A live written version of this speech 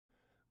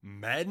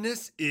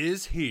Madness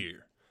is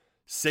here.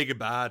 Say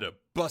goodbye to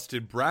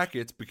busted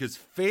brackets because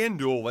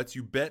FanDuel lets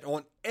you bet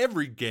on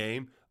every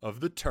game of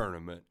the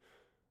tournament.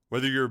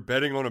 Whether you're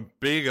betting on a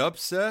big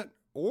upset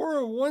or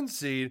a one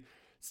seed,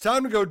 it's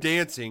time to go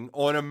dancing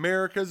on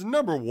America's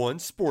 #1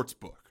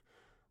 sportsbook.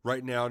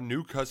 Right now,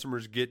 new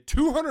customers get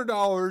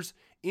 $200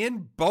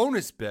 in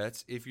bonus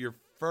bets if your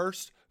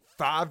first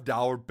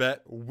 $5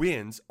 bet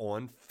wins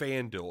on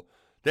FanDuel.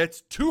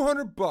 That's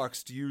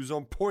 $200 to use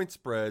on point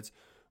spreads,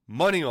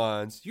 money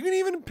lines. You can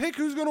even pick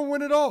who's going to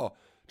win it all.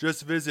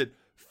 Just visit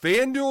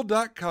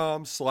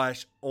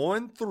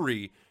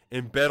FanDuel.com/on3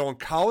 and bet on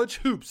college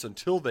hoops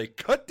until they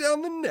cut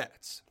down the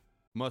nets.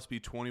 Must be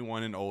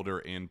 21 and older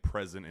and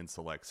present in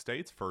select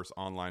states. First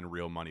online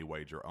real money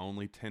wager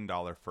only.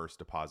 $10 first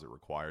deposit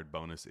required.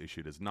 Bonus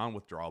issued as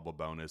non-withdrawable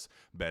bonus.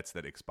 Bets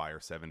that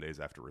expire 7 days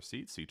after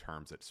receipt. See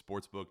terms at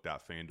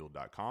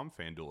sportsbook.fanduel.com.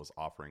 FanDuel is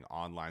offering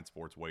online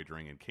sports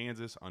wagering in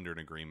Kansas under an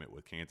agreement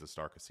with Kansas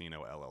Star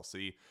Casino,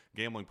 LLC.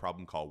 Gambling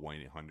problem? Call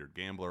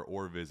 1-800-GAMBLER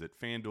or visit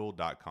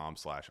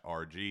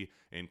fanduel.com/RG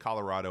in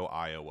Colorado,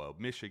 Iowa,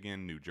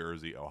 Michigan, New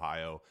Jersey,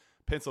 Ohio,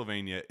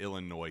 Pennsylvania,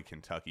 Illinois,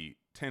 Kentucky,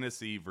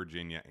 Tennessee,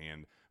 Virginia,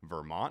 and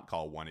Vermont.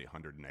 Call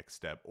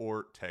 1-800-NEXT-STEP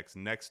or text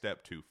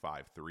NEXT-STEP to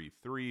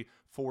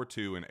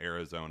 53342 in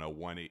Arizona,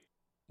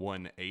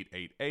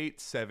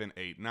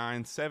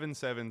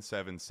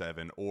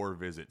 1-888-789-7777 or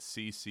visit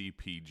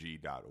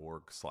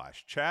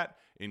ccpg.org/chat.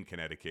 In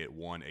Connecticut,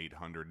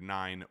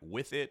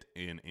 1-800-9-WITH-IT.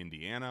 In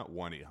Indiana,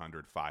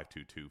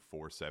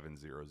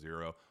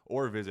 1-800-522-4700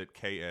 or visit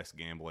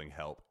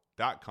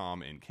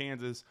ksgamblinghelp.com. In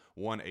Kansas,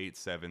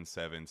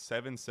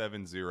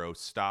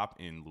 1-877-770-STOP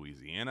in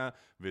Louisiana.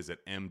 Visit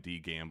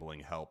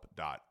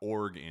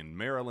mdgamblinghelp.org in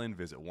Maryland.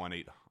 Visit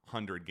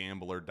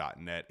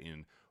 1-800-gambler.net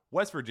in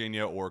West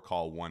Virginia or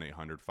call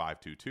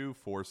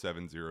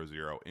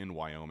 1-800-522-4700 in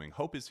Wyoming.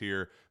 Hope is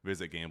here.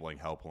 Visit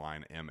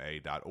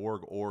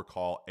gamblinghelplinema.org or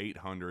call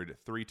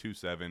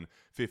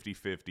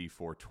 800-327-5050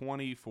 for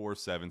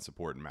 24/7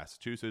 support in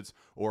Massachusetts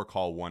or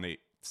call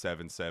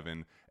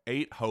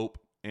 1-877-8-HOPE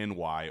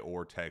NY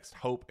or text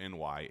Hope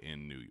NY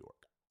in New York.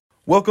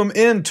 Welcome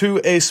into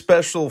a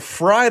special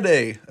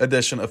Friday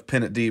edition of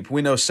Pin It Deep.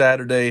 We know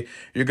Saturday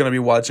you're going to be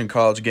watching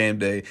College Game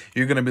Day.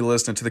 You're going to be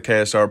listening to the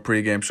KSR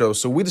pregame show.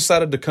 So we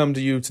decided to come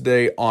to you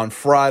today on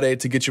Friday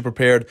to get you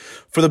prepared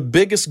for the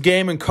biggest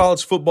game in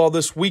college football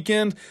this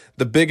weekend,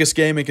 the biggest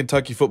game in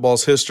Kentucky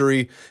football's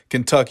history.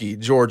 Kentucky,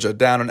 Georgia,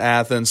 down in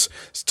Athens.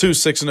 It's two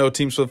 6-0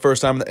 teams for the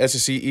first time in the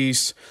SEC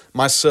East.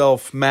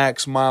 Myself,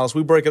 Max, Miles,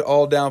 we break it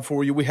all down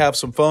for you. We have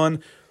some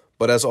fun.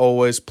 But as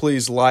always,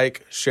 please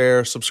like,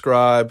 share,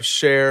 subscribe,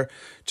 share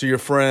to your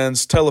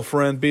friends, tell a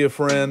friend, be a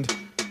friend.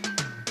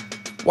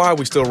 Why are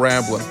we still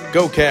rambling?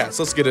 Go Cats,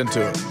 let's get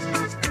into it.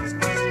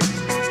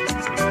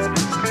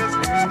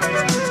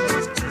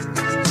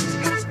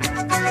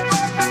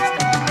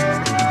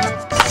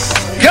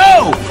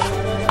 Go!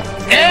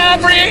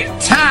 Every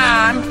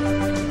time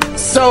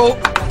so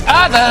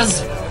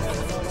others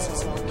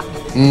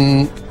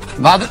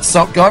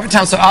go every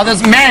time so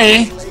others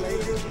may.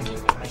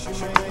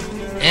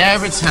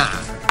 Every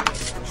time.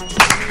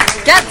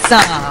 Get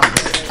some.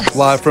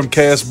 Live from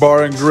KS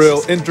Bar and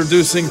Grill,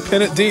 introducing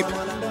Pin It Deep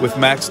with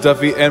Max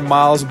Duffy and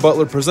Miles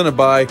Butler, presented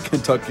by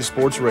Kentucky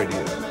Sports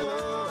Radio.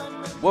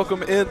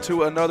 Welcome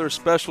into another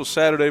special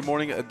Saturday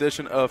morning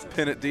edition of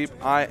Pin It Deep.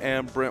 I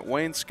am Brent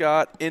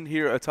Wainscott in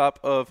here atop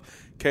of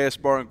KS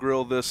Bar and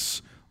Grill.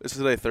 This is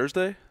today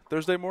Thursday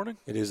morning?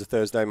 It is a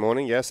Thursday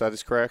morning. Yes, that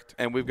is correct.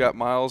 And we've got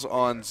Miles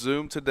on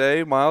Zoom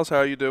today. Miles, how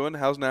are you doing?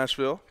 How's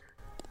Nashville?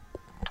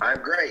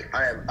 I'm great.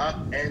 I am up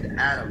and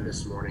at 'em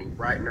this morning,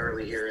 bright and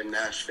early here in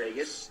Nash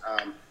Vegas,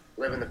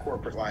 living the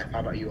corporate life.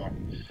 How about you all?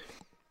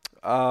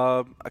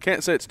 I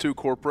can't say it's too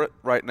corporate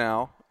right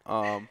now.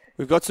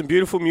 We've got some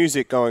beautiful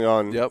music going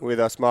on with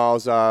us,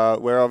 Miles.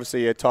 We're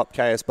obviously a top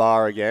KS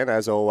bar again,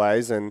 as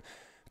always, and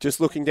just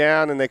looking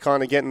down, and they're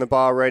kind of getting the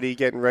bar ready,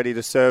 getting ready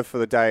to serve for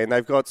the day. And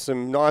they've got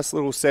some nice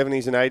little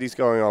 70s and 80s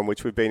going on,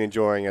 which we've been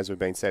enjoying as we've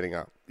been setting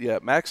up. Yeah,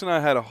 Max and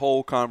I had a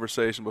whole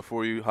conversation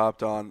before you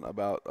hopped on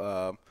about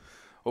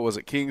what was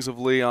it, Kings of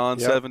Leon,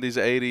 70s,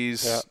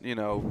 80s, you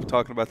know,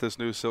 talking about this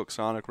new Silk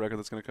Sonic record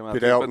that's going to come out.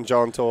 Good Elton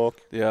John talk.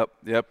 Yep.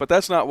 But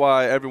that's not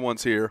why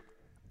everyone's here.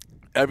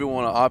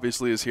 Everyone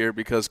obviously is here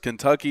because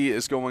Kentucky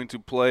is going to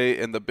play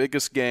in the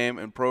biggest game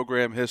in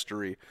program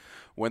history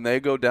when they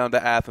go down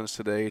to Athens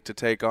today to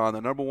take on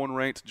the #1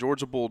 ranked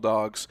Georgia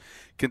Bulldogs.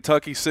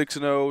 Kentucky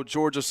 6-0,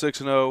 Georgia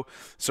 6-0.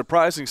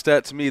 Surprising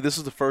stat to me, this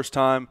is the first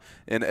time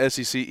in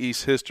SEC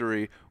East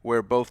history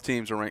where both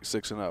teams are ranked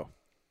 6-0.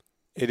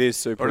 It is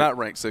super. Or not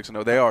ranked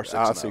 6-0. They are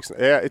 6-0.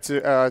 Yeah, it's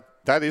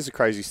that is a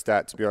crazy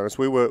stat, to be honest.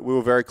 We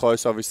were very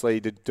close,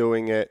 obviously, to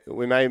doing it.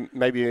 We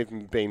maybe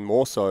even been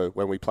more so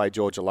when we played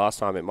Georgia last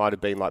time. It might have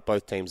been like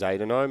both teams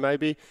 8-0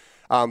 maybe.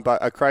 But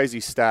a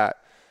crazy stat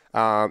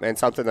and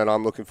something that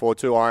I'm looking forward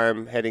to. I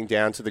am heading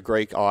down to the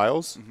Greek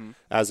Isles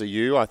as a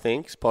U, I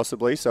think,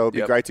 possibly. So it'd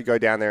be great to go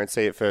down there and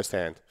see it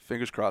firsthand.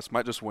 Fingers crossed.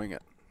 Might just wing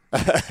it.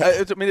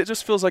 I mean, it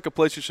just feels like a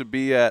place you should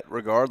be at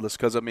regardless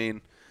because, I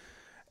mean,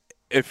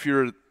 if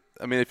you're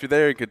I mean, if you're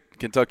there and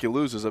Kentucky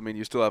loses, I mean,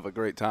 you still have a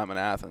great time in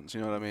Athens.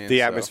 You know what I mean?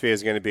 The atmosphere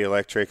is going to be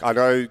electric. I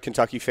know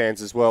Kentucky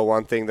fans as well.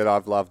 One thing that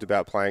I've loved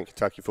about playing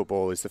Kentucky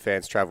football is the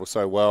fans travel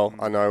so well.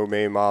 I know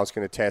me and Miles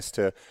can attest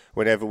to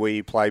whenever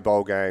we play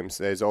bowl games,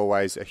 there's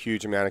always a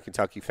huge amount of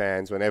Kentucky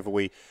fans. Whenever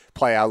we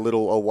play our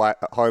little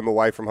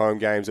away from home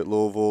games at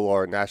Louisville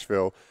or at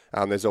Nashville,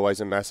 there's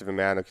always a massive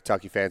amount of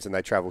Kentucky fans, and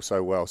they travel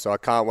so well. So I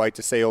can't wait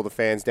to see all the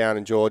fans down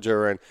in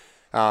Georgia,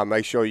 and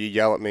make sure you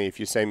yell at me if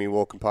you see me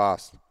walking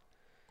past.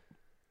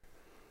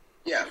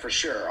 Yeah, for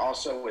sure.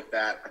 Also with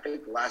that, I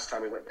think the last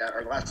time we went down,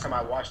 or the last time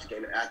I watched a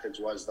game in Athens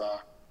was the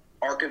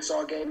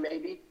Arkansas game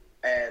maybe,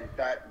 and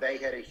that they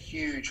had a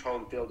huge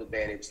home field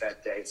advantage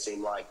that day. It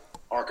seemed like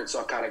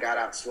Arkansas kind of got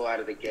out slow out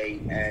of the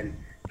gate, and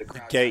the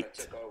crowd kind of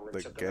took over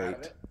and took them out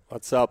of it.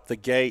 What's up, the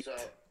gate? So,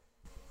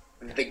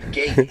 the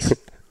gate.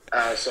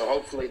 So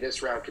hopefully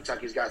this round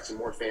Kentucky's got some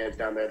more fans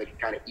down there that can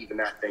kind of even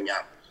that thing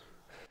out.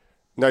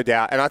 No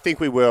doubt, and I think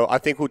we will. I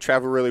think we'll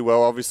travel really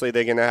well. Obviously,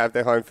 they're going to have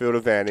their home field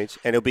advantage,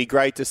 and it'll be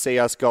great to see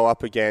us go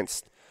up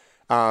against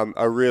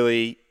a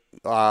really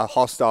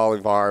hostile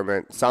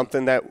environment,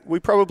 something that we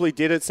probably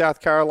did at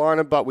South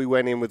Carolina, but we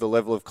went in with a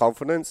level of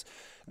confidence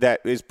that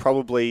is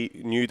probably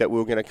knew that we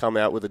were going to come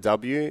out with a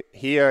W.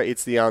 Here,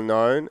 it's the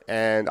unknown,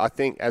 and I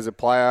think as a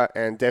player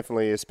and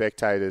definitely as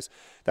spectators,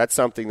 that's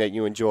something that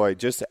you enjoy,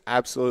 just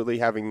absolutely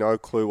having no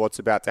clue what's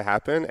about to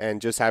happen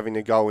and just having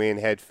to go in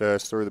head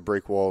first through the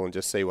brick wall and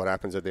just see what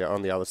happens on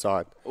the other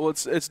side. Well,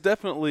 it's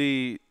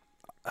definitely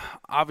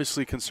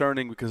obviously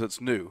concerning because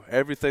it's new.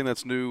 Everything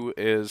that's new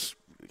is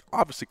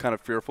obviously kind of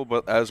fearful,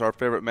 but as our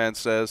favorite man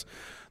says,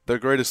 the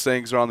greatest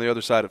things are on the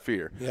other side of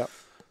fear. Yep.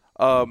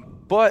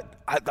 But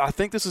I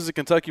think this is a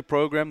Kentucky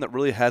program that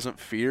really hasn't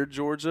feared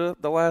Georgia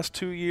the last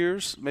 2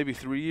 years, maybe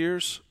 3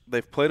 years.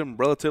 They've played them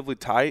relatively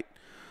tight.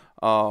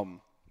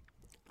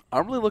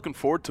 I'm really looking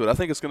forward to it. I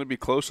think it's going to be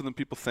closer than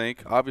people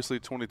think. Obviously,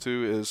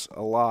 22 is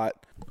a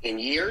lot. In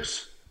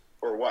years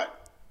or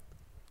what?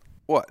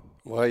 What?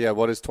 Well, yeah,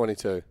 what is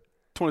 22?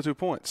 22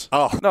 points.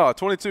 Oh. No,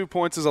 22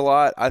 points is a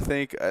lot. I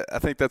think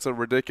that's a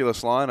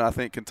ridiculous line. I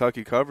think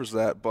Kentucky covers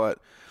that. But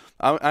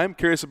I'm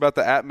curious about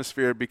the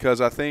atmosphere because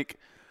I think,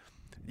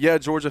 yeah,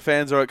 Georgia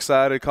fans are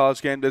excited.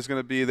 College Game Day is going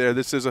to be there.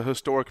 This is a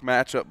historic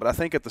matchup. But I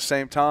think at the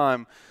same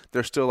time,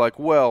 they're still like,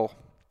 well,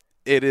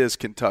 it is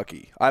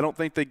Kentucky. I don't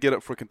think they get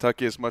up for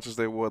Kentucky as much as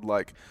they would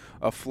like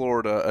a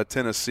Florida, a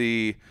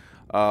Tennessee,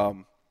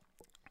 or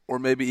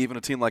maybe even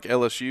a team like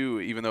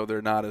LSU, even though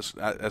they're not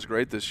as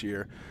great this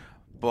year.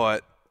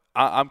 But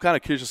I'm kind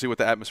of curious to see what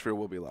the atmosphere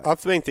will be like.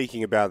 I've been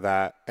thinking about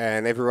that,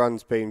 and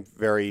everyone's been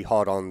very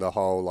hot on the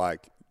whole,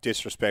 like,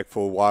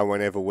 disrespectful, why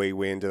whenever we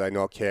win do they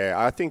not care.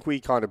 I think we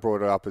kind of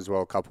brought it up as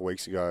well a couple of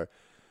weeks ago.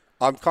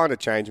 I've kind of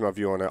changed my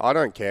view on it. I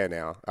don't care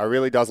now. It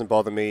really doesn't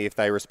bother me if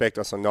they respect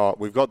us or not.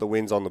 We've got the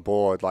wins on the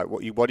board. Like,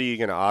 what are you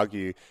going to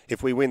argue?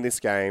 If we win this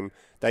game,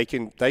 they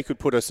could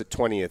put us at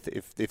 20th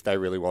if they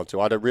really want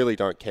to. I really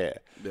don't care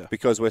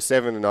because we're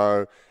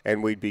 7-0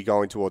 and we'd be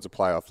going towards a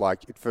playoff.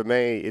 Like, for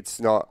me, it's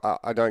not.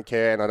 I don't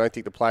care, and I don't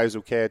think the players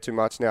will care too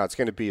much now. It's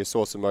going to be a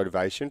source of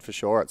motivation for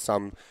sure,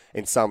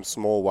 in some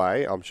small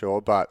way, I'm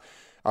sure, but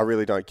I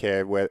really don't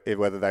care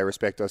whether they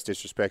respect us,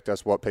 disrespect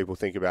us, what people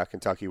think about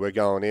Kentucky. We're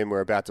going in,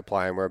 we're about to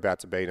play, and we're about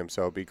to beat them,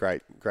 so it'll be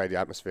great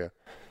atmosphere.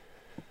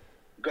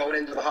 Going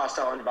into the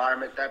hostile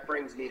environment, that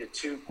brings me to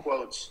two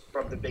quotes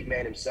from the big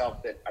man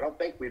himself that I don't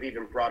think we've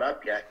even brought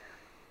up yet.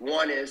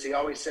 One is he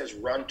always says,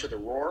 run to the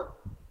roar.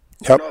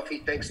 I don't know if he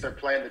thinks they're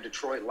playing the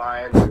Detroit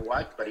Lions or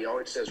what, but he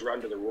always says run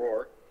to the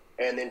roar.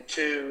 And then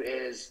two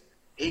is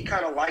he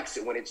kind of likes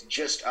it when it's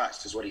just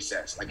us, is what he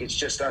says. Like, it's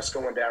just us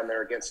going down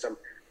there against them.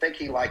 I think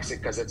he likes it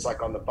because it's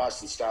like on the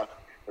bus and stuff.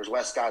 There's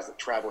less guys that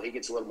travel. He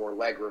gets a little more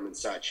leg room and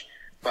such.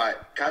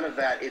 But kind of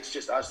that it's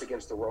just us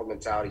against the world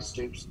mentality.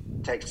 Stoops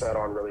takes that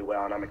on really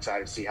well, and I'm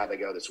excited to see how they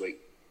go this week.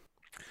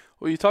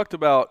 Well, you talked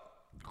about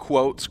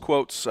quotes.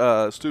 Stoops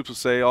would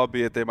say,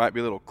 albeit they might be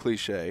a little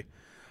cliche.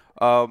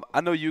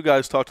 I know you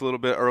guys talked a little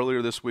bit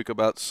earlier this week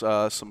about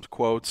some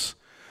quotes.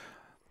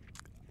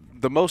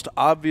 The most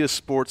obvious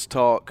sports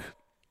talk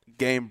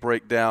game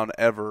breakdown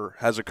ever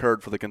has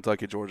occurred for the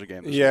Kentucky-Georgia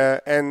game this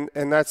week.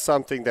 and that's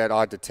something that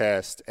I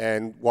detest,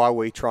 and why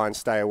we try and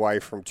stay away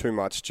from too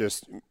much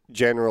just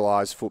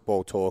generalized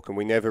football talk, and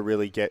we never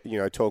really get,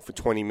 talk for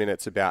 20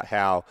 minutes about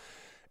how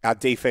our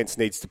defense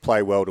needs to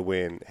play well to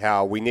win,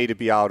 how we need to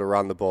be able to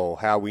run the ball,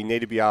 how we need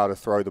to be able to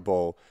throw the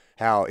ball,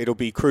 how it'll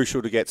be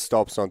crucial to get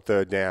stops on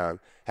third down,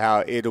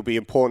 how it'll be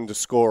important to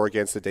score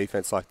against a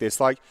defense like this.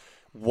 Like,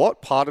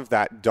 what part of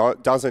that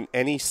doesn't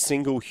any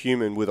single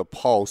human with a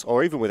pulse,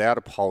 or even without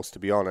a pulse, to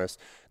be honest,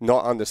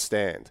 not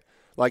understand?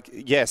 Like,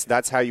 yes,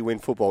 that's how you win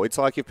football. It's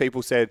like if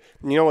people said,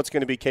 you know what's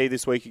going to be key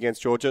this week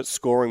against Georgia?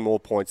 Scoring more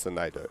points than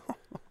they do.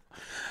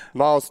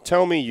 Miles,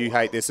 tell me you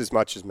hate this as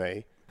much as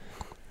me.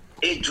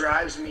 It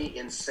drives me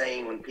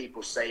insane when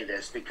people say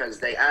this because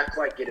they act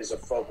like it is a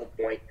focal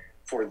point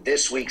for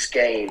this week's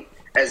game,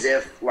 as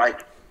if,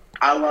 like,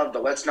 I love the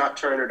let's not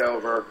turn it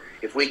over.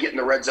 If we get in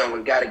the red zone,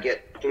 we've got to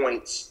get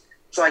points.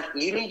 It's like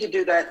you need to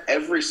do that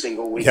every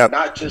single week,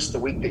 not just the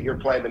week that you're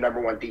playing the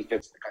number one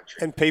defense in the country.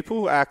 And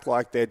people act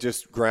like they're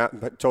just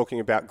talking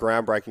about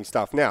groundbreaking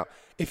stuff. Now,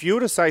 if you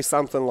were to say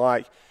something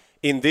like,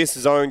 in this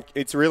zone,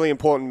 it's really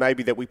important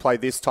maybe that we play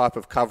this type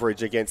of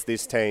coverage against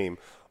this team,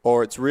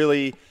 or it's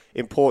really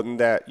important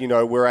that,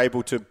 we're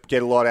able to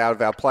get a lot out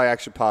of our play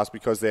action pass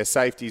because their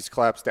safeties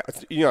collapsed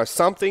down.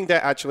 Something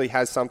that actually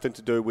has something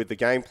to do with the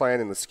game plan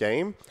and the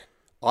scheme,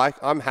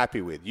 I'm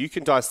happy with. You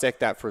can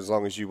dissect that for as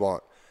long as you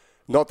want.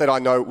 Not that I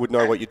would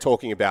know what you're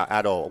talking about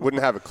at all.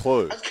 Wouldn't have a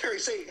clue. I was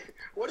curious,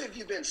 what have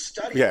you been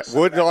studying? Yeah,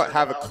 would not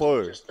have a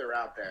clue. Just they're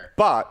out there.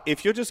 But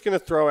if you're just going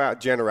to throw out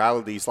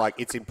generalities like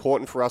it's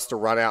important for us to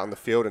run out on the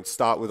field and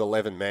start with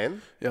 11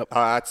 men,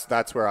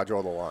 that's where I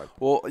draw the line.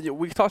 Well,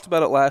 we talked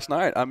about it last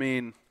night. I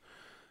mean,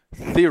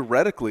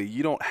 theoretically,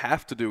 you don't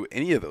have to do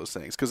any of those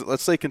things because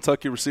let's say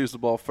Kentucky receives the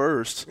ball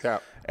first,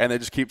 and they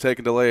just keep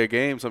taking delay of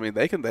games. I mean,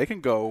 they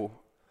can go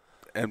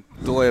and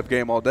delay of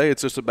game all day.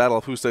 It's just a battle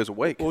of who stays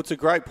awake. Well, it's a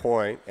great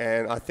point,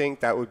 and I think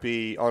that would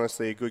be,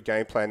 honestly, a good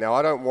game plan. Now,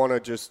 I don't want to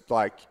just,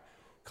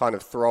 kind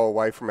of throw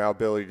away from our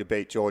ability to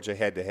beat Georgia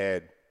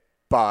head-to-head,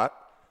 but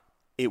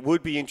it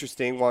would be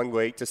interesting one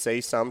week to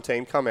see some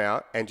team come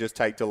out and just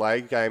take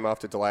delay game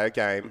after delay of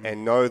game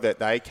and know that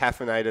they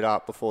caffeinated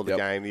up before the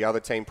game. The other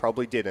team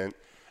probably didn't.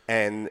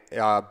 And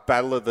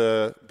battle of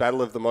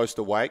the most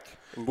awake.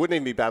 It wouldn't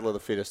even be battle of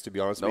the fittest, to be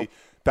honest. It'd be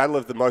battle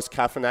of the most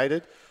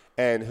caffeinated.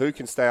 And who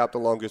can stay up the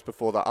longest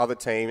before the other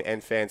team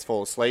and fans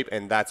fall asleep,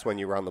 and that's when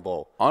you run the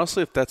ball.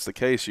 Honestly, if that's the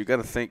case, you got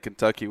to think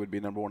Kentucky would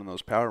be number one in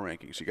those power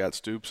rankings. You got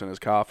Stoops and his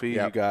coffee.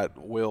 You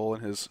got Will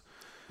and his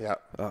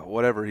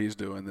whatever he's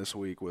doing this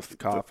week with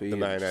coffee. The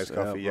mayonnaise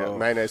coffee,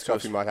 Mayonnaise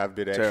coffee might have a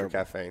bit of extra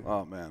caffeine.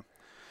 Oh, man.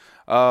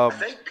 I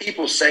think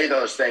people say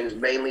those things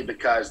mainly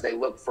because they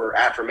look for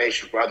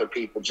affirmation from other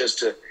people just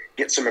to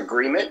get some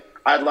agreement.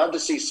 I'd love to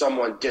see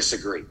someone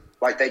disagree.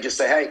 Like they just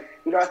say, hey,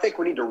 I think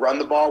we need to run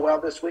the ball well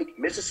this week.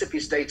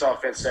 Mississippi State's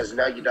offense says,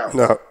 no, you don't.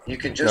 No. You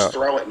can just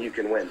throw it and you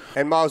can win.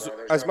 And Miles,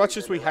 as much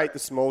as we hate the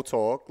small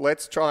talk,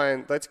 let's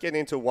get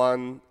into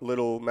one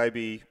little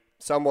maybe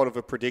somewhat of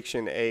a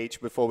prediction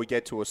each before we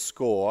get to a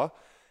score.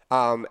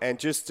 And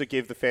just to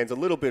give the fans a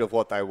little bit of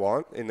what they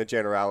want in the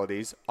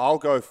generalities, I'll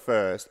go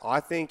first. I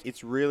think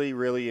it's really,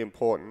 really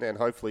important, and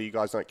hopefully you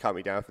guys don't cut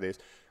me down for this,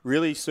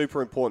 really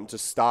super important to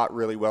start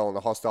really well in a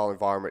hostile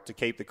environment to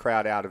keep the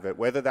crowd out of it.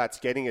 Whether that's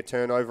getting a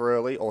turnover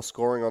early or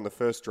scoring on the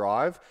first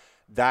drive,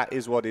 that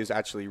is what is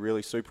actually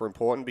really super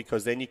important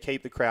because then you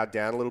keep the crowd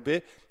down a little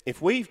bit. If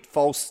we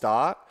false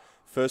start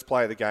first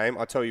play of the game,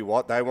 I tell you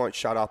what, they won't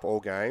shut up all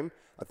game.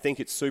 I think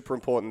it's super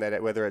important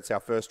that whether it's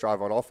our first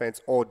drive on offense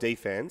or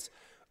defense,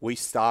 we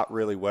start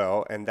really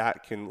well, and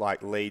that can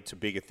lead to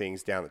bigger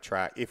things down the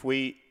track. If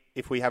we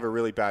have a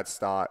really bad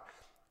start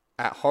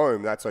at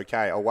home, that's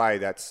okay. Away,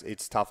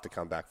 it's tough to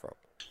come back from.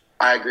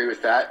 I agree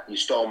with that. You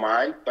stole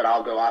mine, but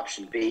I'll go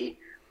option B.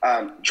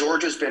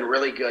 Georgia's been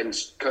really good, and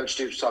Coach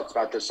Stoops talks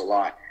about this a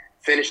lot,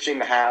 finishing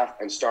the half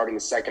and starting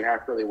the second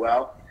half really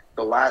well.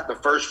 The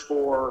first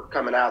four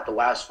coming out, the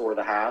last four of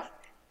the half,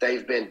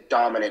 they've been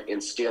dominant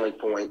in stealing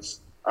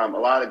points. A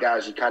lot of the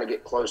guys, you kind of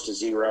get close to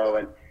zero,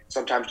 and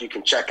sometimes you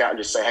can check out and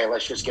just say, hey,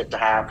 let's just get to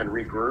half and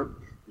regroup.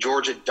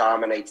 Georgia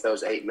dominates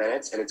those 8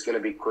 minutes, and it's going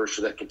to be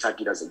crucial that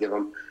Kentucky doesn't give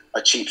them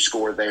a cheap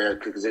score there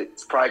because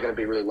it's probably going to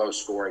be really low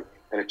scoring,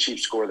 and a cheap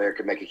score there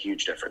could make a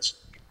huge difference.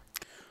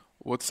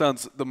 What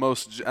sounds the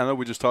most – I know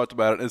we just talked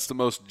about it. It's the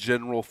most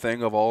general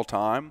thing of all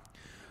time.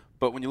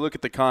 But when you look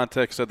at the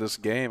context of this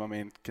game, I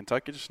mean,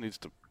 Kentucky just needs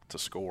to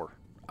score.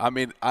 I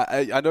mean,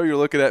 I know you're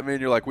looking at me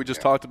and you're like, we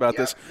just talked about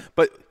this.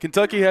 But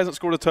Kentucky hasn't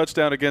scored a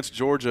touchdown against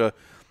Georgia.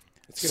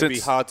 It's going to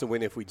be hard to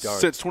win if we don't.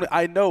 Since 20,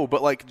 I know,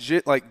 but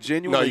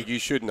genuinely. No, you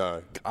should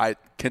know.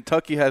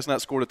 Kentucky has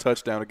not scored a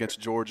touchdown against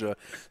Georgia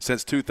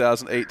since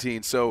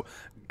 2018. So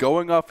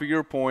going off of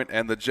your point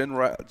and the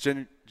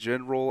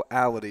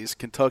generalities,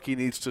 Kentucky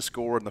needs to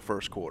score in the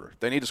first quarter.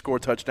 They need to score a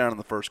touchdown in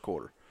the first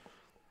quarter.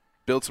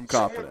 Build some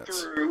confidence.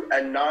 Someone threw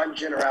a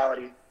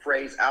non-generality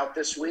phrase out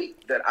this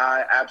week that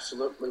I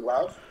absolutely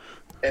love,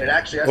 and it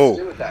actually has to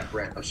do with that,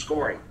 Brent, of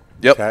scoring.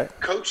 Yep. Okay.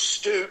 Coach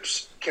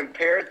Stoops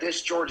compared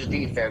this Georgia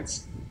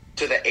defense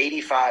to the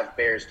 85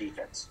 Bears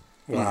defense.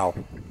 Wow. I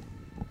mean,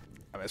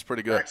 that's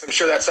pretty good. I'm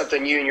sure that's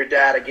something you and your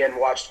dad, again,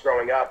 watched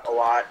growing up a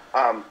lot.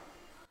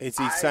 Is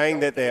he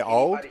saying that they're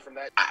old?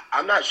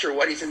 I'm not sure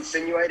what he's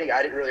insinuating.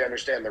 I didn't really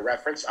understand the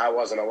reference. I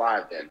wasn't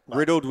alive then.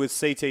 Riddled with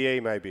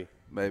CTE, maybe.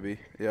 Maybe,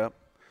 yeah.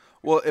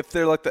 Well, if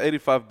they're like the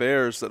 85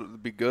 Bears, that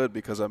would be good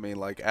because, I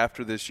mean,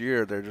 after this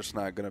year, they're just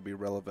not going to be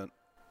relevant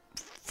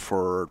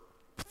for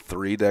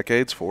 3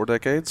 decades, 4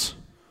 decades.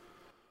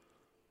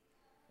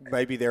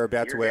 Maybe they're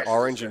about to wear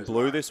orange and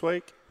blue this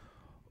week?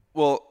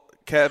 Well,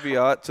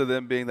 caveat to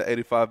them being the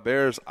 85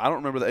 Bears, I don't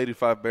remember the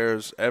 85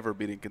 Bears ever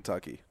beating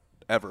Kentucky,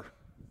 ever.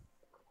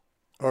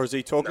 Or is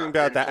he talking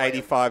about the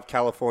 85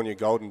 California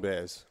Golden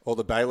Bears or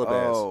the Baylor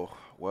Bears? Oh,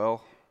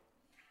 well.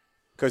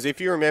 Because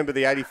if you remember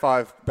the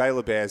 85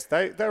 Baylor Bears,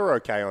 they were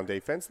okay on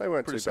defense. They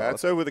weren't Pretty too bad. solid.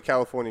 So were the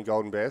California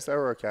Golden Bears. They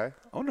were okay.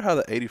 I wonder how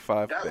the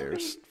 85 That would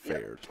Bears be-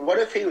 fared. What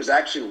if he was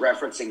actually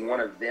referencing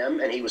one of them,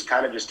 and he was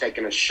kind of just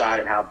taking a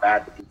shot at how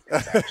bad the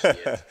defense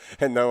actually is?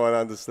 And no one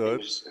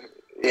understood.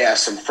 Yeah,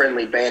 some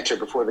friendly banter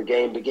before the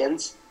game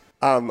begins.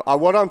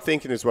 What I'm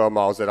thinking as well,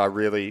 Miles, that I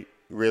really,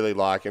 really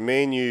like, and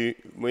me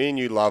and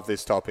you love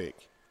this topic.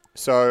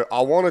 So I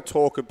want to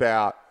talk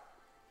about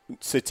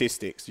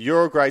statistics.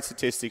 You're a great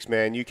statistics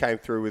man. You came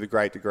through with a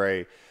great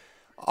degree.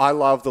 I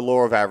love the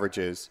law of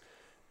averages.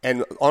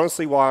 And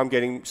honestly, why I'm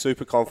getting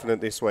super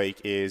confident this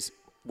week is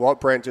what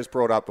Brent just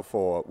brought up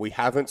before. We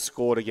haven't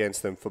scored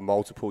against them for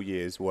multiple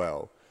years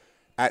well.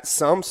 At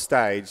some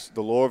stage,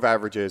 the law of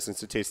averages and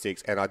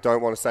statistics, and I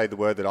don't want to say the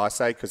word that I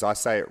say because I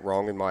say it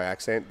wrong in my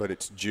accent, but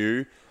it's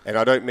Jew. And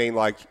I don't mean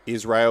like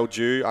Israel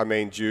Jew. I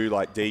mean Jew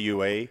like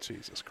D-U-E.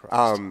 Jesus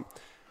Christ.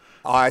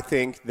 I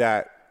think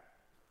that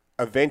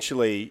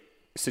eventually,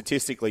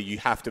 statistically, you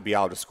have to be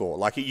able to score.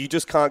 Like, you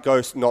just can't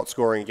go not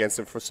scoring against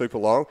them for super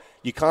long.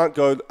 You can't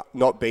go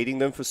not beating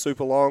them for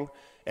super long.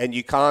 And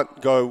you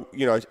can't go,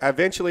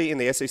 eventually in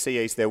the SEC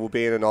East, there will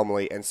be an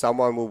anomaly and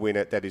someone will win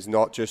it that is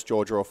not just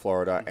Georgia or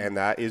Florida. And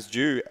that is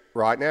due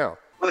right now.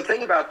 Well, the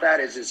thing about that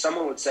is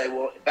someone would say,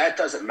 well, that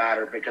doesn't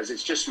matter because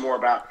it's just more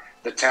about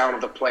the talent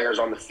of the players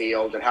on the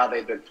field and how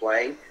they've been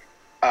playing.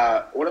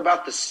 What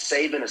about the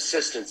Saban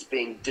assistants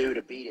being due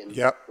to beat him?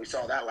 Yep. We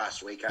saw that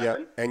last week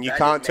happen. Yeah, and you That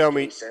can't didn't tell make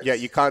me. any sense. Yeah,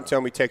 you can't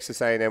tell me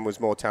Texas A&M was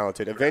more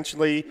talented.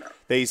 Eventually,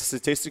 these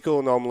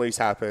statistical anomalies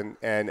happen,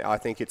 and I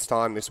think it's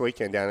time this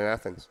weekend down in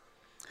Athens.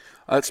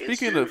 Speaking it's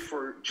due of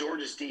for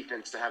Georgia's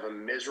defense to have a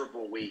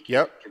miserable week.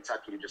 Yep. And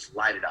Kentucky to just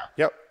light it up.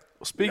 Yep.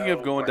 Speaking No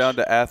of going down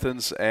to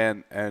Athens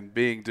and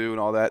being due and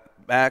all that,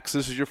 Max,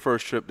 this is your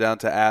first trip down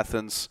to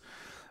Athens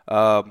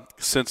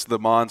since the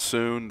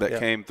monsoon that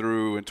came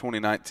through in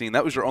 2019.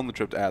 That was your only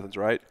trip to Athens,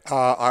 right?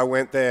 I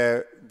went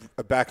there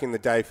back in the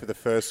day for the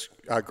first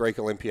Greek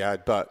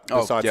Olympiad, but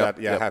besides I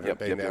haven't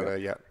been down there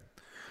yet.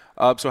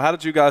 So how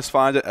did you guys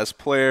find it as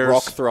players?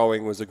 Rock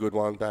throwing was a good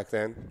one back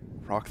then.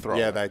 Rock throwing.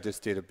 Yeah, they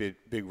just did a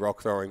big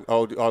rock throwing.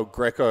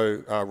 Greco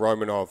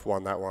Romanov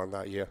won that one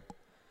that year.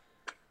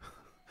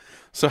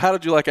 So how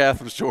did you like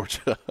Athens,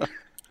 Georgia?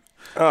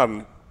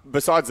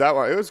 Besides that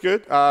one, it was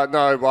good.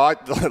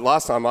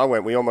 Last time I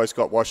went, we almost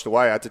got washed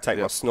away. I had to take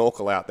my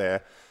snorkel out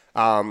there.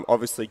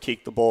 Obviously,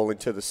 kicked the ball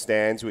into the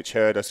stands, which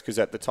hurt us because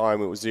at the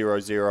time it was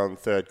 0-0 in the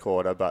third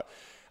quarter. But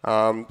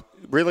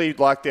really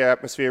liked the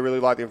atmosphere, really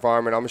liked the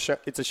environment.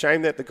 It's a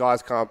shame that the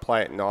guys can't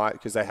play at night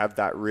because they have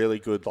that really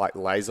good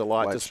laser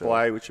light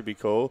display, which would be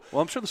cool.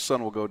 Well, I'm sure the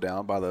sun will go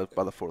down by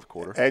the fourth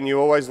quarter. And you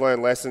always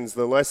learn lessons.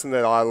 The lesson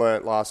that I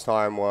learned last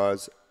time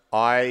was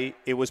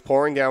it was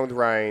pouring down with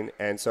rain,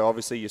 and so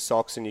obviously your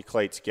socks and your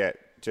cleats get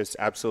just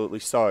absolutely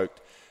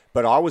soaked.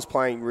 But I was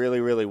playing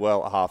really, really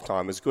well at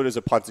halftime, as good as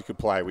a punter could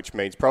play, which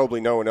means probably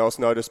no one else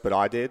noticed, but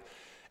I did.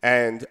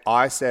 And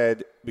I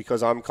said,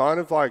 because I'm kind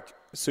of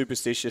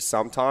superstitious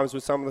sometimes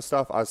with some of the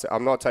stuff, I said,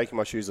 I'm not taking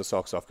my shoes or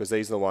socks off because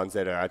these are the ones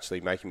that are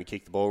actually making me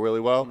kick the ball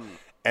really well.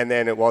 And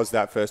then it was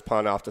that first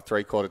punt after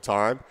three-quarter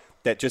time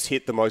that just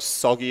hit the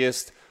most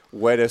soggiest,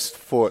 wettest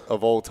foot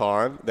of all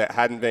time that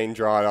hadn't been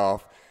dried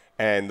off.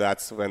 And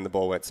that's when the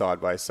ball went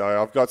sideways.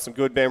 So I've got some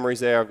good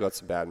memories there. I've got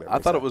some bad memories. I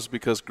thought it was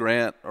because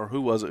Grant, or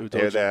who was it who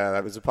told you? Yeah,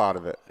 that was a part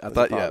of it. I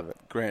thought,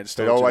 Grant just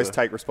But told always you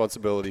take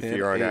responsibility for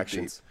your own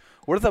actions.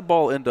 Where did that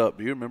ball end up?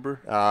 Do you remember?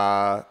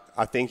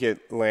 I think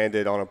it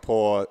landed on a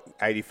poor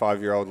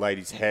 85-year-old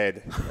lady's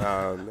head,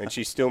 and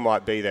she still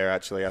might be there,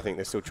 actually. I think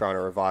they're still trying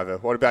to revive her.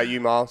 What about you,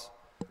 Miles?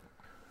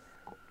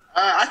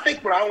 I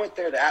think when I went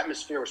there, the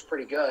atmosphere was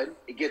pretty good.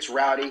 It gets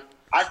rowdy.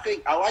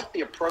 I like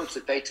the approach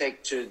that they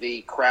take to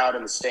the crowd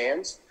in the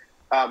stands.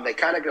 They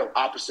kind of go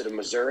opposite of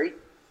Missouri.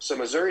 So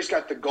Missouri's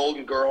got the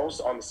Golden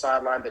Girls on the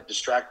sideline that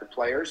distract the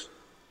players.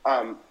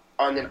 On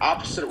the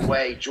opposite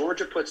way,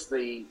 Georgia puts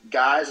the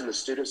guys in the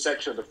student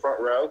section of the front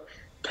row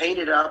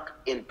painted up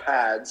in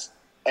pads,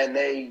 and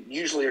they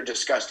usually are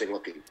disgusting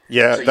looking.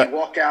 Yeah. So you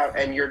walk out,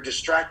 and you're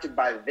distracted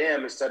by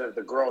them instead of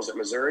the girls at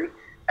Missouri.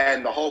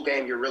 And the whole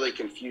game, you're really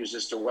confused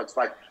as to what's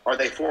like. Are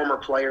they former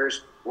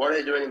players? What are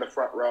they doing in the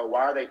front row?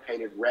 Why are they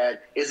painted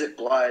red? Is it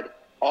blood?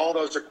 All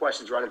those are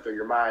questions running through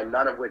your mind,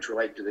 none of which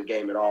relate to the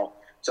game at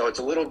all. So it's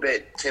a little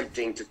bit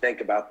tempting to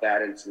think about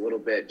that, and it's a little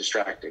bit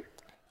distracting.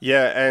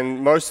 Yeah,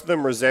 and most of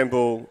them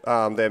resemble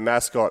their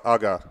mascot,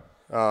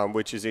 Uga,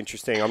 which is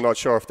interesting. I'm not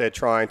sure if they're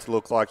trying to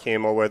look like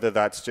him or whether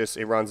that's just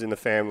it runs in the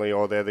family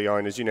or they're the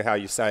owners. You know how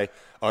you say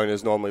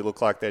owners normally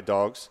look like their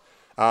dogs.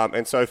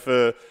 And so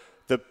for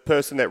the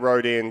person that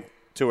wrote in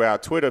to our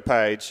Twitter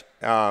page,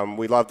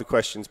 we love the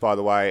questions, by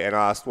the way, and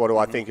asked, what do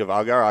I think of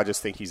Uga? I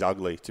just think he's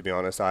ugly, to be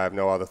honest. I have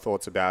no other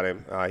thoughts about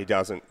him. He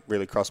doesn't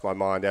really cross my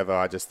mind ever.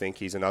 I just think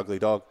he's an ugly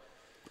dog.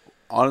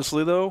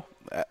 Honestly, though,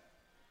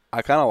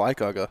 I kind of like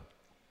Uga.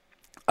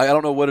 I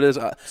don't know what it is.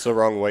 It's the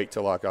wrong week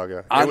to like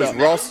Uga.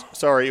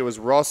 It was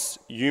Ross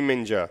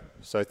Uminger.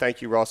 So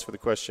thank you, Ross, for the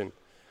question.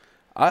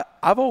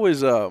 I've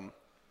always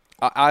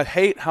I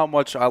hate how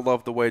much I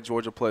love the way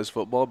Georgia plays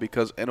football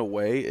because in a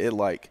way it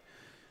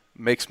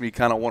makes me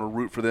kind of want to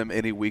root for them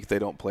any week they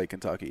don't play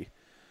Kentucky.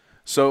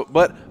 So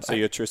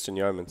you're Tristan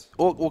Yeomans.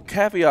 Well,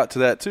 caveat to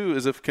that, too,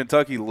 is if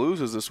Kentucky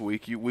loses this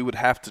week, we would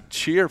have to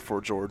cheer for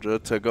Georgia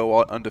to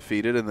go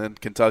undefeated, and then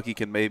Kentucky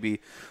can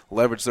maybe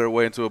leverage their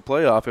way into a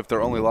playoff if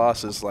their only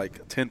loss is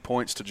like 10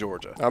 points to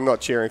Georgia. I'm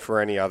not cheering for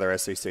any other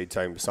SEC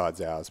team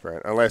besides ours,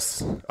 Brent,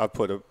 unless I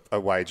put a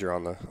wager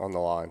on the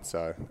line.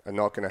 So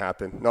not going to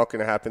happen. Not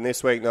going to happen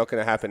this week. Not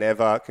going to happen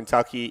ever.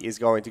 Kentucky is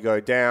going to go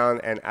down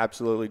and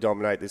absolutely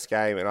dominate this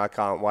game, and I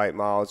can't wait,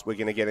 Miles. We're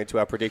going to get into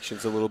our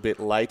predictions a little bit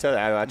later,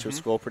 our actual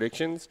score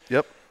predictions.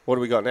 Yep. What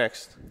do we got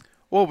next?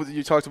 Well,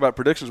 you talked about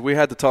predictions. We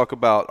had to talk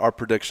about our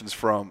predictions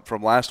from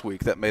last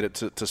week that made it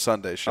to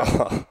Sunday's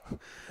show.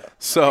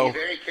 So be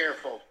very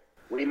careful.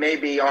 We may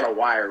be on a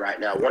wire right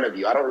now. One of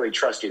you. I don't really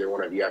trust either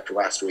one of you after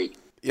last week.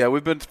 Yeah,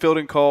 we've been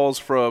fielding calls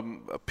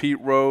from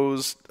Pete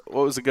Rose.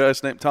 What was the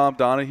guy's name? Tom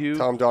Donahue.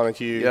 Tom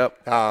Donahue.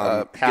 Yep.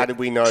 How did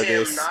we know Tim,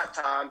 this? not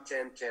Tom.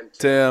 Tim.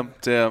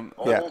 Tim.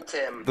 Old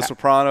Tim. The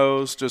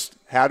Sopranos. Just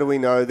how do we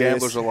know this?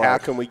 Gamblers alike. How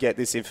can we get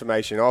this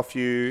information off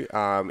you?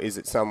 Is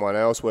it someone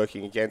else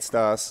working against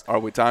us? Are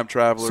we time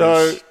travelers?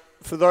 So,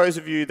 for those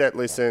of you that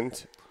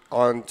listened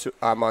on to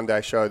our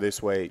Monday show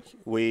this week,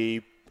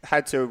 we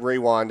had to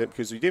rewind it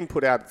because we didn't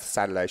put out the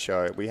Saturday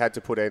show. We had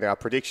to put in our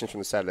predictions from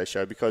the Saturday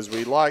show because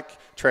we like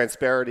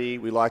transparency.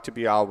 We like to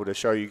be able to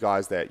show you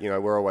guys that,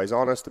 we're always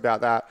honest about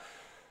that.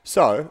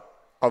 So,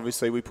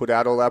 obviously, we put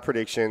out all our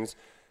predictions.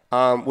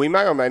 We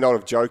may or may not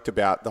have joked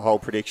about the whole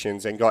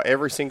predictions and got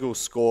every single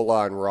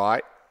scoreline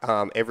right,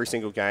 every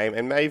single game,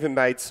 and may even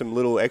made some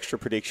little extra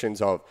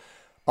predictions of,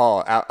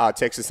 our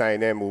Texas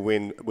A&M will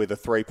win with a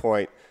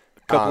 3-point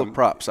couple of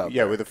props out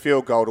there. Yeah, with a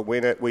field goal to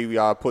win it. We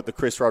put the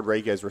Chris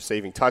Rodriguez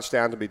receiving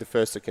touchdown to be the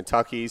first of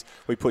Kentucky's.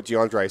 We put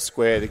DeAndre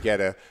Square to get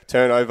a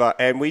turnover.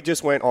 And we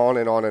just went on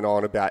and on and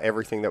on about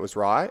everything that was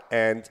right.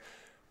 And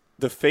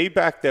the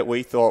feedback that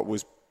we thought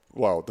was,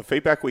 the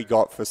feedback we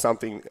got for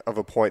something of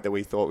a point that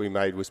we thought we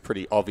made was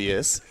pretty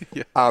obvious.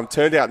 Yeah.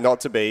 Turned out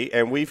not to be.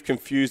 And we've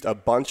confused a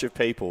bunch of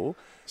people.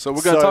 So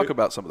we're going to talk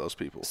about some of those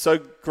people. So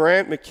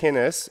Grant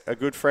McInnes, a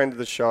good friend of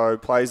the show,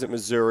 plays at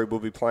Missouri, will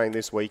be playing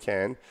this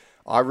weekend.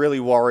 I really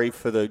worry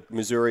for the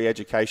Missouri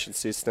education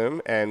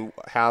system and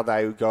how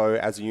they go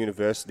as a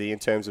university in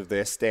terms of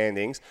their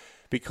standings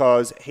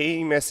because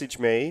he messaged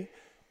me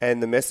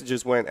and the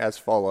messages went as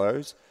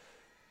follows.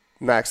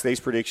 Max, these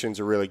predictions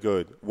are really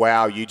good.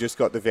 Wow, you just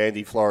got the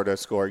Vandy, Florida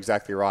score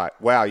exactly right.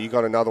 Wow, you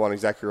got another one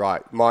exactly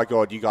right. My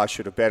God, you guys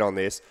should have bet on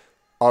this.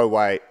 Oh,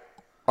 wait,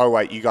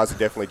 you guys are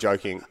definitely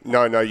joking.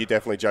 No, you're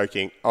definitely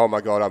joking. Oh, my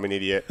God, I'm an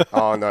idiot.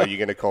 Oh, no, you're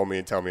going to call me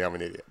and tell me I'm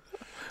an idiot.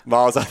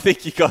 Miles, I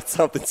think you got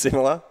something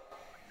similar.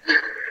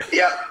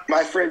 Yeah,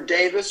 my friend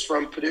Davis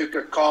from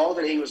Paducah called,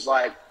 and he was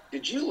like,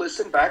 did you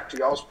listen back to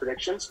y'all's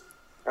predictions?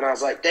 And I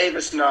was like,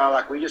 Davis,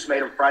 no, we just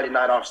made them Friday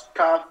night off the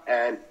cuff,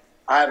 and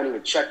I haven't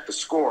even checked the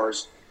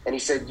scores. And he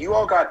said, you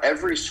all got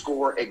every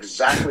score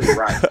exactly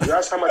right. You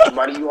realize how much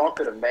money you all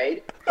could have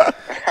made? And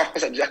I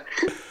was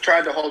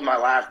tried to hold my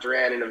laughter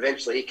in, and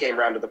eventually he came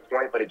around to the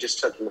point, but it just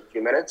took him a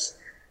few minutes.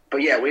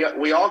 But, yeah,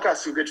 we all got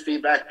some good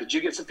feedback. Did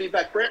you get some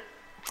feedback, Brent?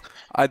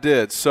 I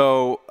did.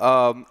 So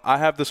I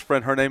have this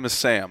friend. Her name is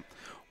Sam.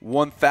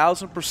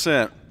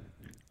 1,000%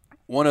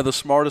 one of the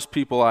smartest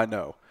people I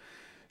know.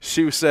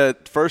 She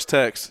said, first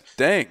text,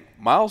 dang,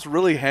 Miles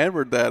really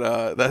hammered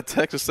that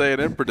Texas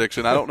A&M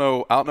prediction. I don't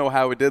know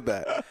how he did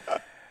that.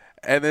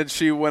 And then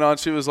she went on.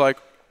 She was like,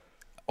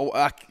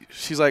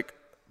 she's like,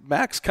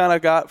 Max kind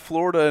of got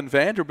Florida and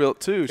Vanderbilt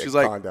too. She's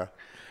like,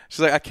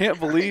 I can't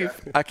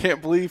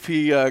believe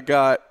he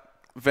got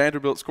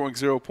Vanderbilt scoring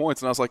 0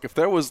 points. And I was like, if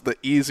there was the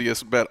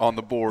easiest bet on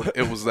the board,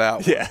 it was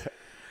that one. Yeah.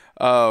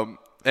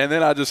 And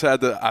then I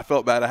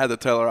felt bad. I had to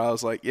tell her, I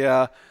was like,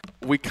 yeah,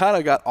 we kind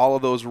of got all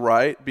of those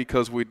right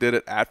because we did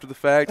it after the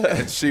fact.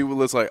 And she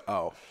was like,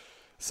 oh.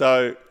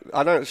 So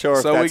I'm not sure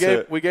if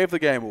that's we gave the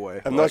game away.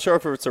 I'm not sure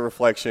if it's a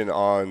reflection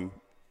on,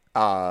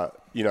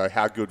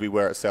 how good we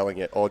were at selling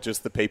it or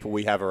just the people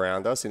we have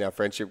around us in our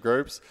friendship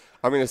groups.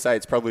 I'm going to say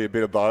it's probably a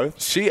bit of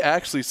both. She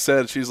actually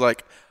said, she's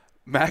like,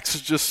 Max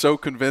is just so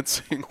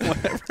convincing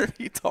whenever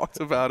he talks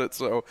about it.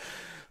 So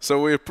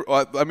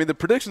the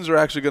predictions are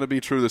actually going to be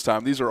true this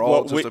time. These are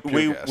all just a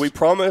pure guess. We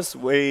promise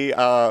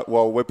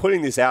we're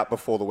putting this out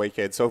before the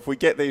weekend. So if we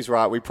get these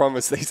right, we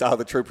promise these are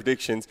the true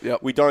predictions.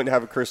 Yep. We don't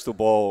have a crystal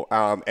ball.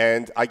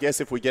 And I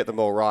guess if we get them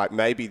all right,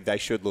 maybe they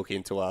should look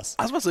into us.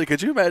 I was about to say,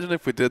 could you imagine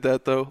if we did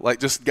that, though? Like,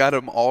 just got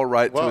them all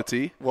right to a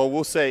T? Well,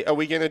 we'll see. Are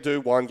we going to do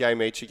one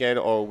game each again,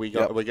 or are we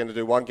going to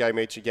do one game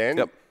each again?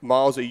 Yep.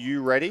 Miles, are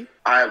you ready?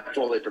 I am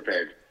fully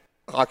prepared.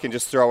 I can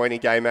just throw any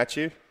game at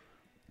you.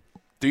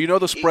 Do you know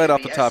the spread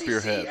off the top of your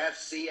head?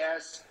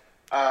 FCS,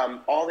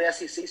 all the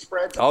SEC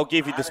spreads. I'll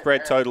give you the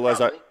spread total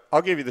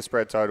I'll give you the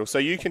spread total. So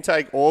you can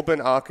take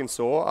Auburn,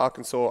 Arkansas.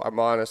 Arkansas are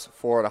minus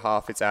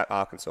 4.5. It's at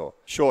Arkansas.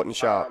 Short and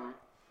sharp.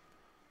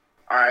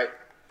 All right.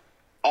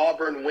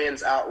 Auburn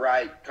wins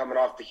outright, coming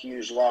off the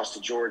huge loss to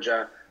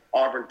Georgia.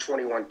 Auburn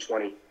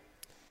 21-20.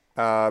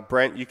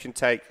 Brent, you can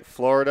take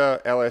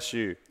Florida,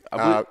 LSU.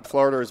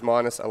 Florida is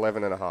minus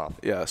 11.5.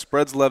 Yeah,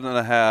 spread's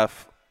 11.5.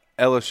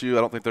 LSU,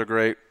 I don't think they're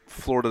great.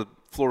 Florida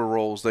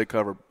rolls, they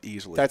cover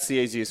easily. That's the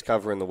easiest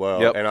cover in the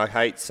world, Yep. and I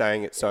hate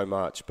saying it so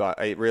much, but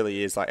it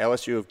really is. Like,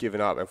 LSU have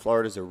given up, and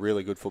Florida's a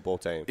really good football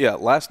team. Yeah,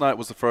 last night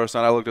was the first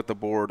night I looked at the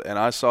board, and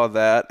I saw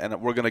that, and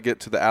we're going to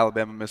get to the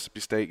Alabama-Mississippi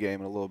State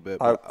game in a little bit.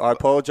 I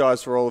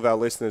apologize for all of our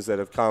listeners that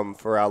have come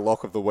for our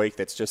lock of the week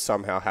that's just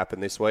somehow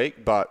happened this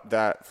week, but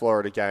that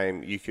Florida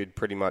game, you could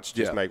pretty much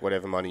just make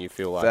whatever money you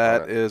feel like.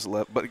 That is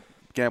but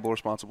gamble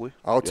responsibly.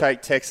 I'll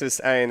take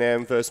Texas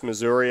A&M versus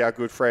Missouri. Our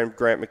good friend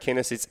Grant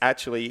McInnes. It's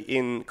actually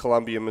in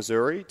Columbia,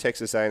 Missouri.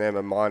 Texas A&M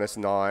are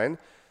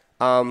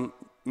 -9.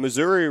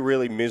 Missouri are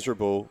really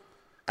miserable,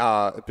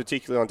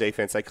 particularly on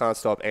defense. They can't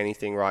stop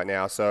anything right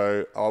now.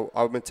 So I'm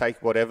going to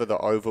take whatever the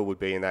over would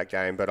be in that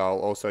game, but I'll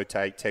also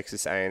take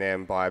Texas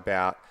A&M by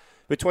about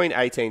between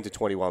 18 to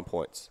 21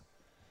 points.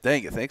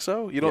 Dang, you think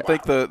so? You don't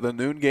think the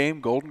noon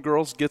game, Golden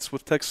Girls, gets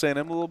with Texas A&M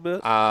a little bit?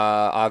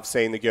 I've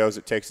seen the girls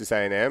at Texas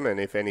A&M,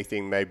 and if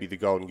anything, maybe the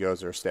Golden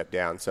Girls are a step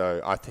down.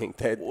 So I think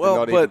they're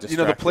not even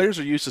distracted. The players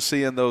are used to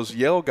seeing those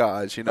Yale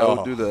guys, do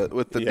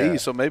with the D.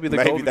 So maybe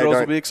the Golden Girls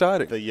will be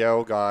exciting. The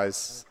Yale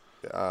guys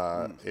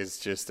is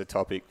just a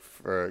topic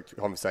for a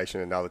conversation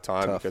another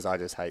time because I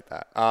just hate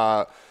that.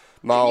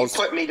 Miles,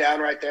 can you put me down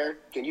right there?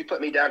 Can you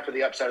put me down for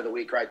the upside of the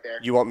week right there?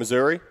 You want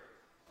Missouri?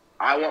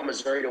 I want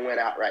Missouri to win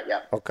outright.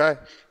 Yeah. Okay.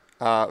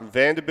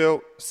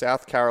 Vanderbilt,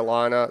 South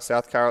Carolina.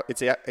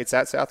 It's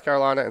at South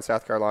Carolina, and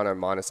South Carolina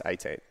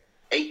 -18.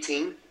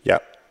 18.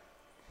 Yep.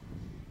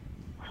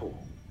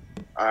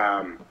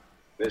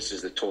 This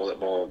is the toilet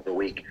bowl of the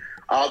week.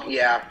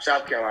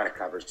 South Carolina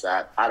covers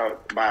that. I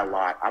don't by a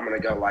lot. I'm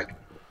going to go like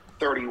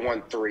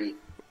 31-3.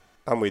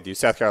 I'm with you.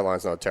 South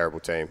Carolina's not a terrible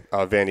team.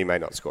 Vandy may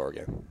not score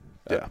again.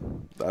 Yeah,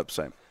 that's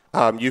the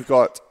same. You've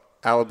got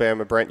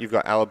Alabama, Brent. You've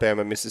got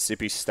Alabama,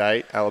 Mississippi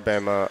State.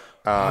 Alabama.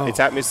 It's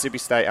at Mississippi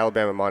State.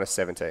 Alabama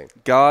 -17.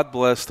 God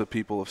bless the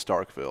people of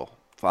Starkville.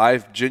 I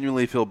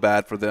genuinely feel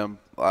bad for them.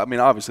 I mean,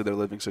 obviously their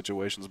living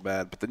situation's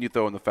bad, but then you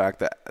throw in the fact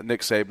that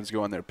Nick Saban's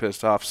going there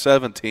pissed off.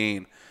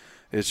 17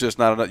 is just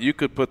not enough. You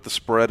could put the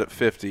spread at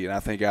 50, and I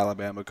think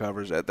Alabama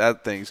covers that.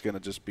 That thing's going to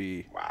just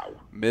be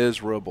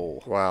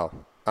miserable. Wow.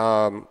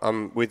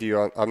 I'm with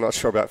you. I'm not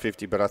sure about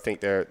 50, but I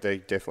think they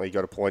definitely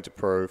got a point to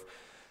prove.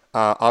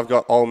 I've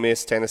got Ole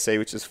Miss, Tennessee,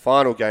 which is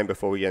final game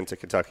before we get into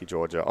Kentucky,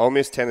 Georgia. Ole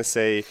Miss,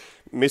 Tennessee,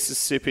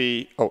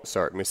 Mississippi.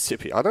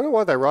 Mississippi. I don't know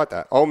why they write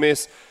that. Ole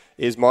Miss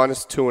is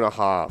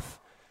 -2.5.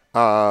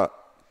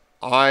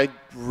 I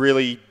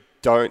really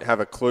don't have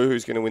a clue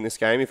who's going to win this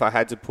game. If I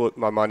had to put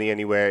my money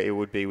anywhere, it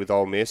would be with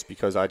Ole Miss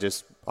because I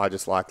just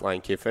like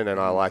Lane Kiffin and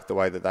I like the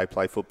way that they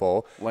play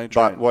football.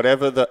 But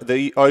whatever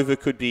the over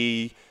could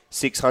be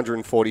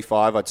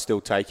 645, I'd still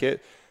take it.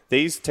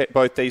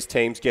 Both these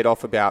teams get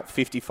off about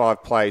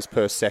 55 plays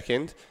per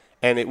second,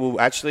 and it will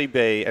actually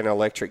be an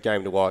electric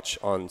game to watch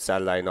on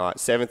Saturday night,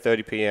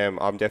 7:30 p.m.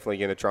 I'm definitely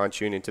going to try and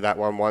tune into that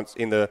one once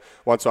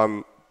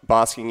I'm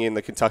basking in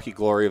the Kentucky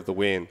glory of the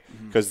win,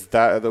 because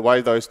the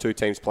way those two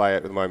teams play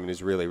at the moment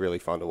is really, really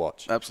fun to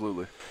watch.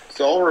 Absolutely. It's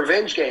the whole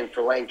revenge game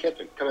for Lane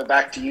Kiffin, coming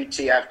back to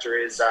UT after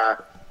his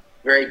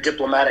very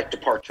diplomatic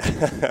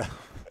departure.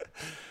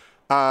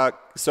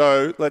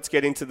 So let's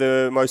get into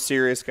the most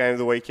serious game of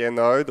the weekend,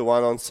 though. The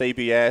one on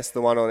CBS,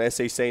 the one on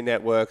SEC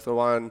Network, the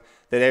one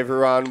that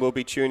everyone will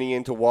be tuning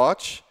in to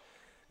watch.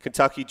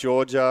 Kentucky,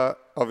 Georgia,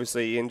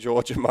 obviously in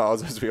Georgia,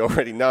 Miles, as we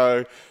already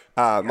know,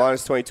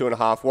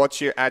 -22.5. What's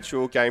your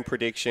actual game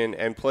prediction?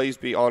 And please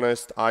be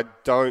honest, I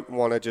don't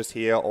want to just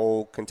hear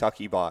all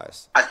Kentucky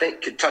bias. I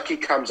think Kentucky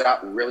comes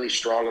out really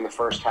strong in the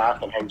first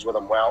half and hangs with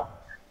them well.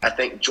 I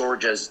think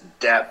Georgia's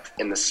depth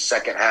in the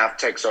second half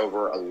takes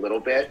over a little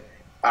bit.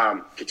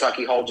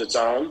 Kentucky holds its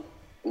own,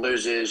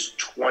 loses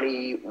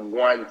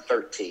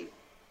 21-13.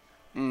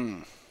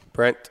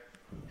 Brent?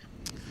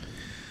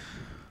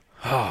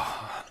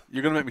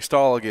 You're going to make me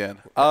stall again.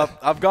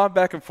 I've gone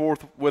back and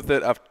forth with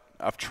it.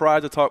 I've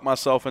tried to talk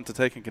myself into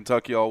taking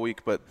Kentucky all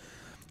week, but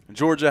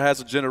Georgia has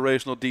a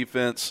generational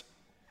defense.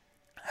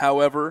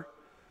 However,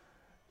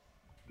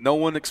 no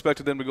one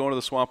expected them to go into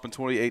the swamp in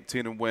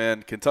 2018 and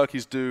win.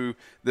 Kentucky's due.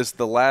 This is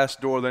the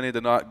last door they need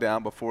to knock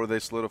down before they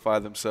solidify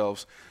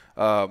themselves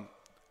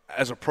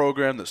as a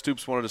program that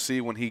Stoops wanted to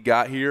see when he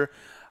got here.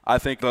 I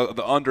think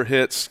the under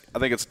hits. I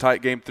think it's a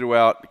tight game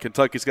throughout.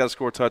 Kentucky's got to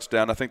score a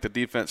touchdown. I think the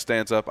defense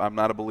stands up. I'm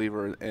not a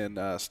believer in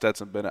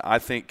Stetson Bennett. I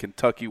think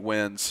Kentucky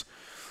wins.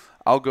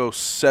 I'll go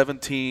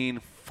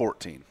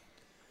 17-14.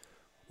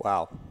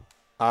 Wow.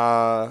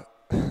 I'm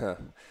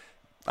a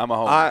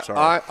homer.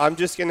 Sorry. I'm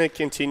just going to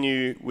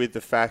continue with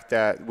the fact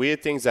that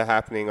weird things are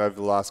happening over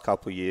the last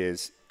couple of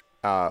years.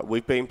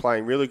 We've been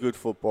playing really good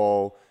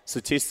football.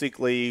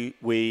 Statistically,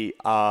 we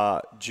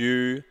are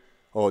due,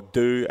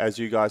 as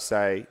you guys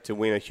say, to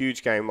win a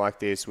huge game like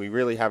this. We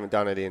really haven't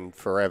done it in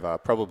forever,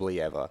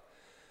 probably ever.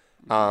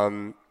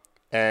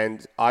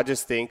 And I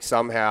just think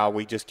somehow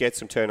we just get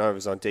some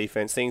turnovers on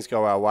defense. Things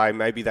go our way.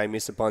 Maybe they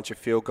miss a bunch of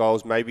field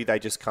goals. Maybe they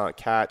just can't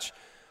catch.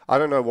 I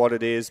don't know what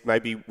it is.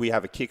 Maybe we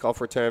have a kickoff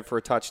return for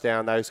a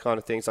touchdown, those kind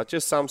of things. Like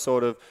just some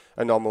sort of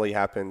anomaly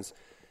happens.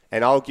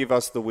 And I'll give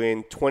us the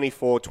win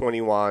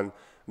 24-21.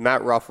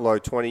 Matt Ruffalo,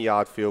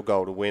 20-yard field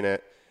goal to win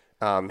it.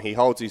 He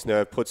holds his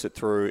nerve, puts it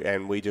through,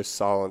 and we just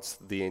silence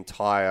the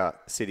entire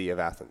city of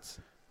Athens.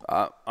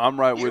 I'm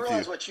right with you. You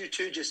realize what you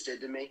two just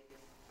did to me?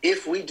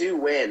 If we do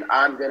win,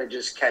 I'm going to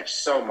just catch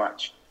so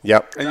much.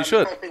 Yep. And you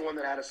should. I'm the only one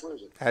that had us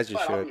losing. As you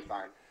but should. I'll be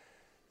fine.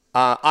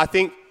 I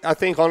think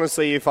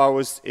honestly, if I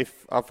was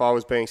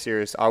being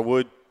serious, I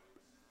would.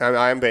 And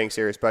I am being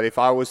serious, but if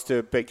I was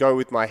to go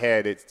with my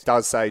head, it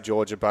does say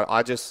Georgia, but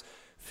I just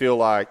feel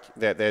like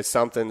that there's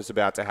something's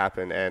about to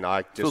happen, and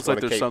I just feels like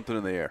there's something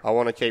in the air. I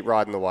want to keep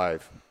riding the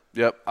wave.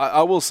 Yep,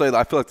 I will say that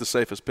I feel like the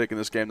safest pick in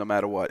this game, no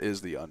matter what, is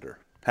the under.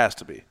 Has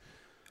to be.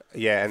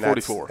 Yeah, and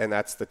 44.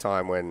 That's the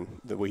time when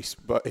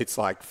it's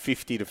like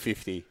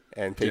 50-50,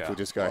 and people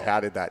just go, "How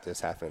did that just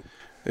happen?"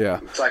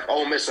 Yeah, it's like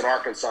Ole Miss and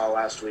Arkansas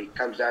last week.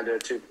 Comes down to a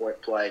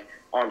 2-point play,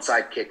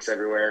 onside kicks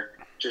everywhere,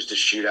 just a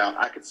shootout.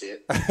 I could see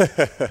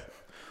it.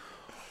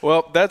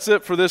 Well, that's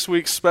it for this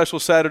week's special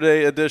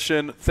Saturday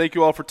edition. Thank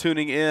you all for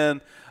tuning in.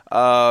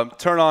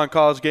 Turn on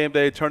College Game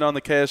Day. Turn on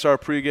the KSR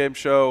pregame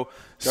show.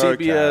 Go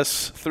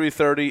CBS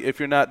 3:30. If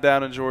you're not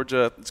down in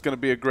Georgia, it's going to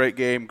be a great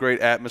game,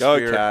 great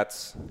atmosphere. Go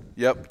Cats!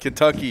 Yep,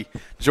 Kentucky,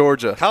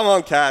 Georgia. Come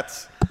on,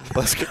 Cats!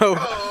 Let's go.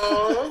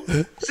 Oh,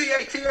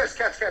 CATS,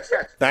 Cats.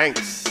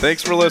 Thanks.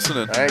 Thanks for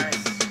listening. Thanks.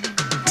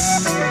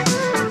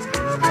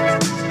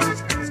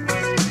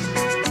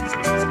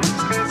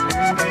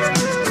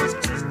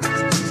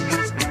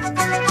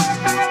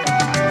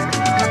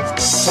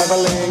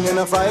 Traveling in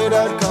a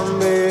fried-out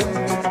Kombi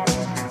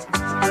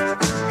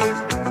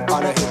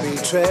on a hippie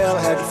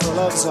trailhead full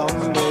of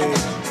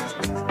zombies.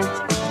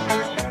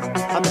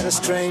 I met a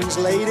strange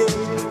lady,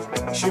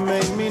 she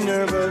made me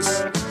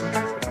nervous.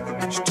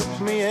 She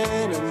took me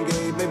in and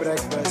gave me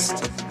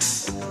breakfast.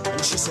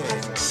 And she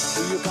said,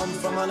 do you come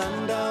from a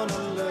land down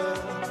under?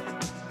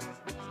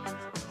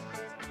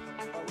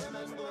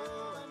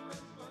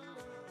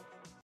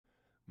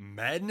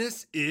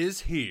 Madness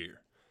is here.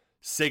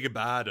 Say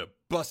goodbye to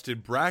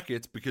busted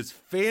brackets because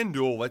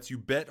FanDuel lets you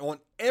bet on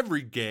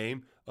every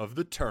game of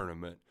the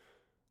tournament.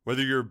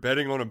 Whether you're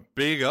betting on a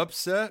big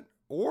upset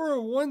or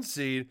a 1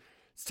 seed,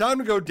 it's time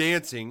to go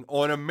dancing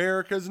on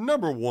America's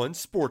 #1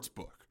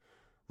 sportsbook.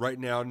 Right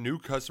now, new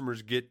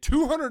customers get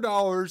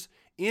 $200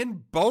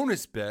 in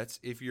bonus bets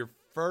if your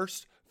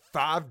first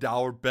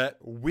 $5 bet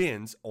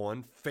wins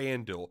on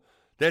FanDuel.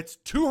 That's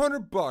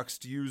 $200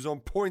 to use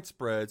on point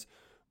spreads,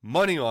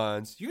 money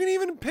lines. You can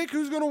even pick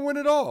who's going to win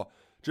it all.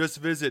 Just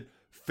visit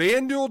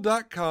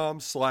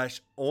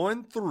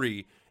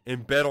FanDuel.com/on3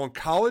 and bet on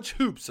college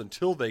hoops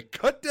until they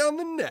cut down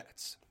the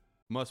nets.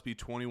 Must be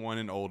 21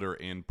 and older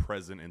and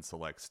present in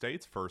select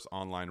states. First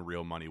online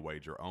real money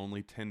wager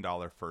only.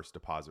 $10 first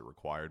deposit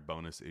required.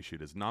 Bonus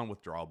issued as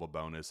non-withdrawable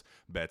bonus.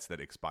 Bets that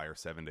expire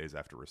 7 days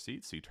after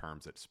receipt. See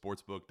terms at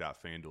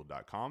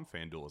sportsbook.fanduel.com.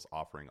 FanDuel is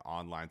offering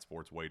online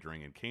sports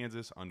wagering in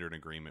Kansas under an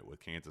agreement with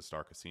Kansas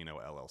Star Casino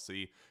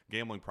LLC.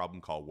 Gambling problem?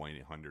 Call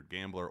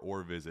 1-800-GAMBLER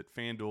or visit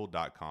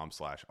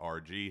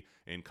fanduel.com/RG.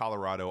 In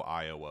Colorado,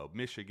 Iowa,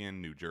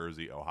 Michigan, New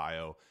Jersey,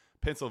 Ohio,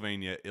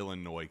 Pennsylvania,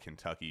 Illinois,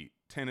 Kentucky,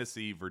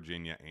 Tennessee,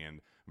 Virginia,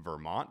 and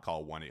Vermont.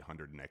 Call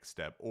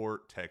 1-800-NEXT-STEP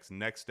or text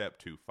NEXT-STEP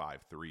to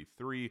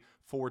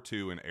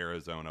 53342. In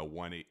Arizona,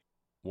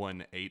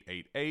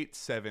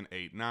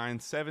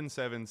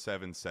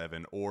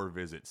 1-888-789-7777 or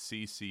visit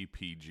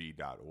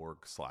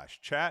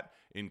ccpg.org/chat.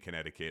 In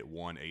Connecticut,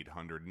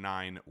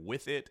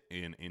 1-800-9-WITH-IT.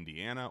 In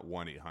Indiana,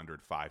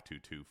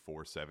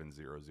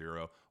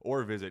 1-800-522-4700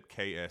 or visit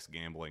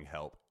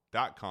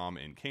ksgamblinghelp.com.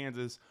 In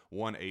Kansas,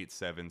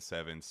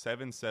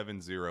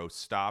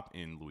 1-877-770-STOP.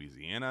 In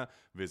Louisiana,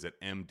 visit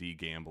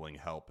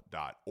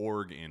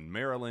mdgamblinghelp.org. In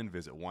Maryland,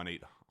 visit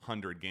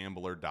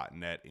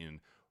 1-800-gambler.net.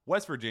 In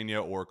West Virginia,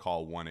 or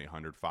call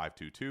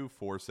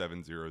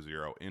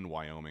 1-800-522-4700. In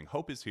Wyoming,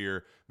 Hope is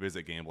here.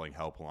 Visit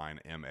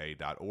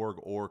gamblinghelplinema.org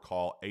or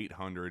call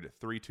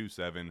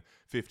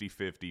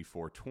 800-327-5050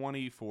 for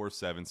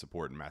 24/7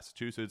 support in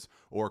Massachusetts,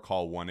 or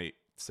call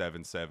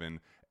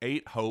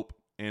 1-877-8-HOPE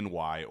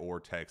NY or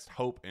text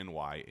HOPE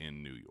NY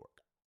in New York.